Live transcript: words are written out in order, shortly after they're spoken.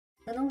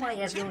don't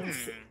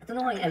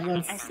know why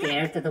everyone's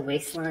scared of the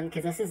wasteland,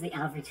 because this is the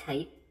average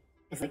height.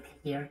 It's like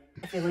here.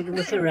 If you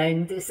look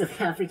around, it's the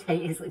average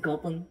height is like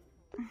goblin.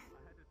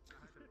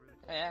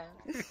 Yeah.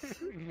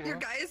 Your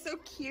guy is so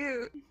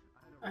cute.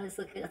 I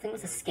think it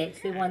was a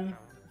sketchy one,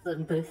 the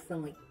booth,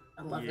 and like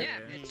I love it.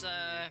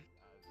 Yeah,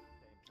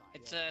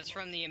 it's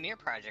from the Amir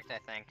project, I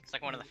think. It's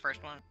like one of the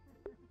first ones.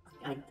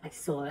 I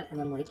saw it and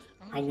I'm like,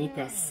 I need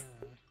this.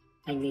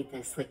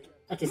 Like,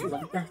 I just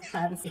love the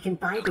chance. You can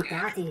buy the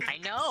daddy. I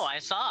know, I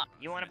saw.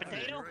 You want a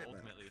potato?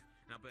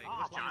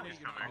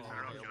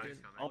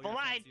 Open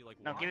wide.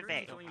 No, give it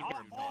back.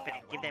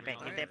 Give that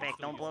back. Give that back.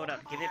 Don't blow it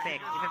up. Give it back.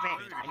 Give it back.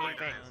 I need it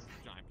back.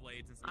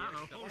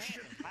 Oh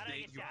shit.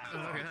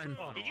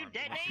 Did you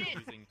detonate it?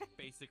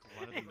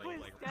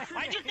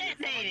 Why'd you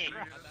detonate it?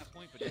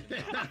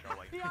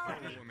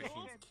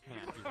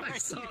 I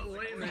saw it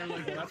laying there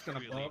like, that's gonna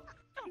blow up.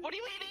 What are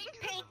you eating?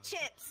 Paint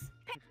chips.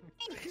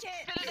 Paint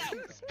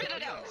chips. Spit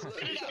it out.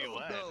 Spit it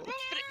out. Spit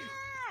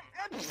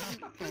it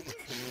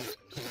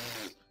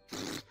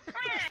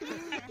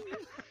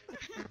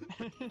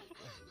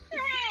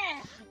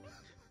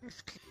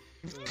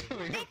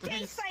It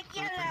tastes like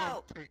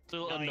yellow.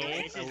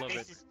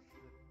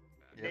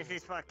 This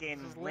is fucking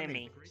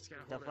Limmi.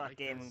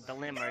 The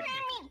Limmer.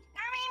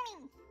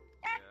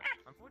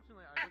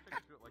 Unfortunately, I wish I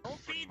could do it like Don't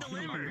feed the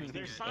Limmers!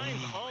 There's signs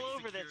all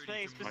over that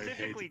space,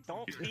 specifically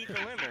don't feed the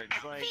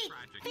Limmers. Like...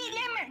 Feed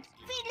Limmer!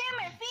 Feed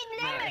Limmer! Feed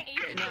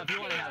Limmer! Now, if you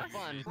want to have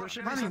fun...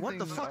 Honey, what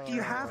the fuck do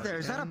you have there?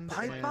 Is that a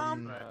pipe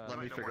bomb? Let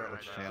me figure out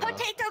which channel.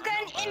 Potato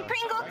gun in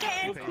Pringle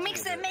can!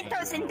 Mix the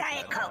Mentos and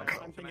Diet Coke!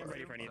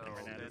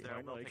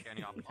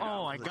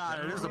 Oh my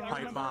god, it is a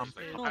pipe bomb.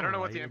 I don't know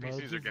what the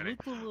NPCs are getting.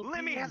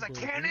 Limmi has a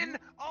cannon?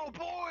 Oh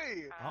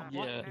boy!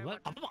 Yeah.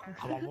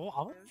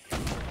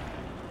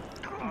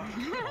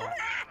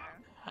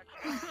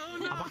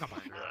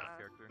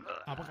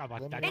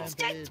 It's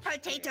just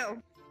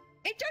potato!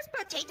 It's just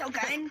potato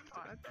gun!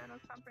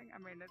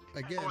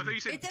 Again, Oh, I thought you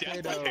said It's a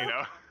dead potato.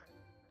 potato.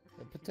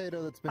 a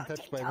potato that's been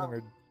touched by a Potato.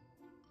 lizard.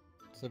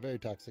 So very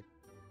toxic.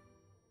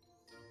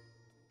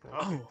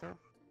 Oh.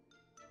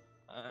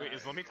 Wait,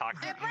 is Limmi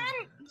toxic?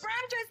 Bram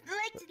just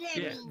likes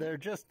Lemmy! They're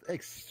just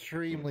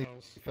extremely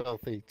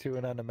filthy to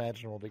an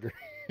unimaginable degree.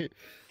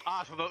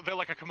 Ah, so they're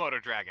like a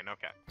Komodo dragon,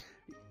 okay.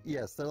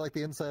 Yes, they're like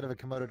the inside of a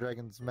Komodo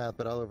dragon's mouth,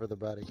 but all over the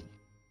body.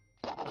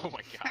 Oh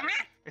my god.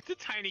 It's a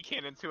tiny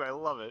cannon too, I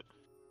love it.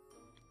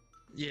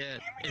 Yeah,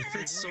 it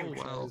fits so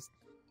well.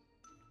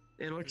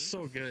 It looks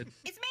so good.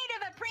 It's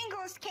made of a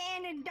Pringles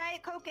can and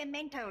Diet Coke and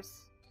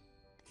Mentos.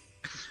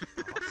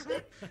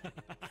 Damn.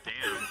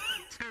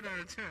 10 out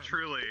of 10.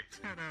 Truly.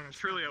 10 out of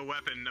Truly a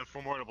weapon of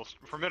formidable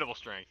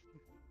strength.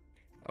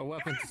 A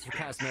weapon to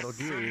surpass Metal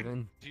Gear,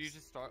 even. Do you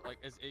just start, like,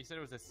 you said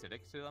it was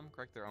acidic to them,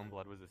 correct? Their own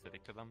blood was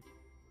acidic to them?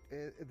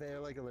 They're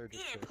like allergic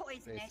Yeah, to it,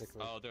 poisonous.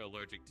 basically. Oh, they're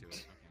allergic to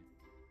it.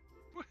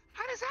 Okay.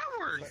 How does that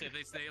work? So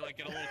they like,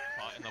 get a little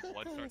cut and the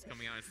blood starts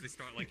coming out, so they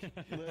start, like,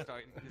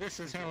 This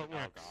is how it Oh,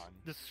 works. God.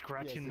 Just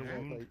scratching the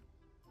exactly. wound.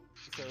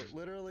 So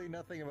literally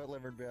nothing about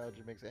liver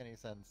biology makes any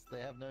sense.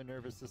 They have no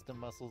nervous system,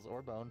 muscles,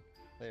 or bone.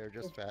 They are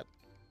just fat,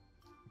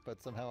 but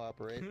somehow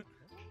operate.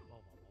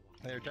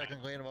 They are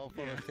technically an evolved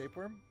form of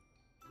tapeworm.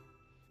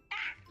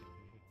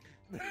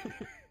 Which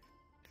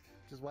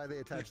is why they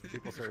attach to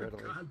people so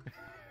readily.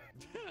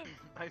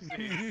 I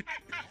see.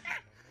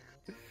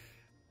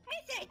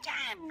 Mr.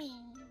 Jammy!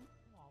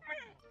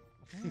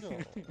 No,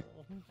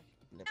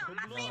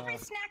 my favorite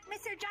snack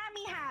Mr.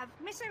 Jammy have.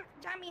 Mr.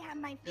 Jammy have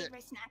my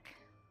favorite snack.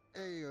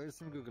 Hey, here's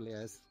some googly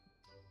eyes.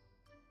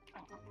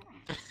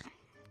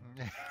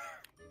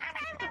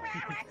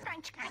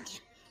 Crunch, crunch.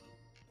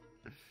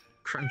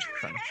 Crunch,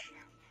 crunch.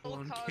 Will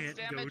One cause can't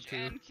go damage to.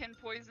 and can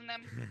poison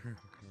them.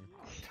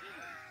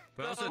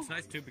 But also, it's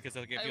nice too because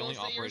like if I you will only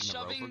say you're operate in a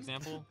row, for shoving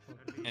example,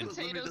 and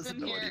potatoes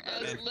in here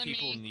as and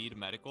people Limmy. need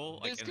medical,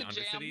 like This in could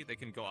Undercity, jam, they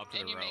can go up to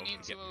and the you row may need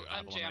and get to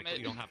medical unjam medical. it.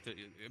 You don't have to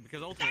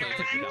because ultimately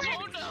it'll take you down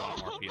because there's a lot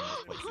more people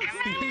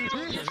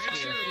in those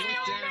places.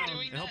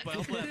 And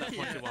hopefully at that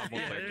point you'll have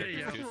more player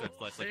characters too, so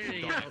it's less like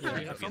you don't have to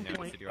be in the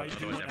city, or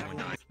otherwise everyone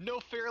dies. No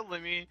fair,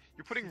 Limmy.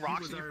 You're putting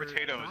rocks in your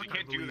potatoes. You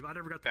can't do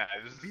that.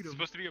 This is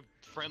supposed to be a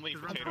friendly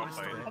potato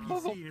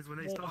fight. Is when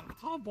they stop.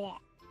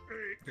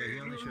 Yeah, he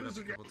only showed up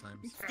a couple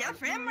times. Still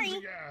friendly.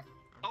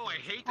 Oh, I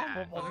hate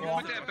that. You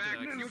put that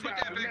back. You put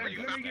that back where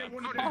you Let me get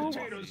one of them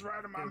potatoes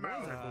right in my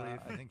mouth.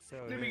 I think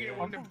so. Let me get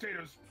one of them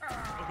potatoes.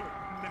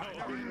 No.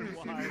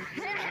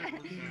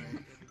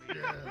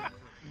 Yeah.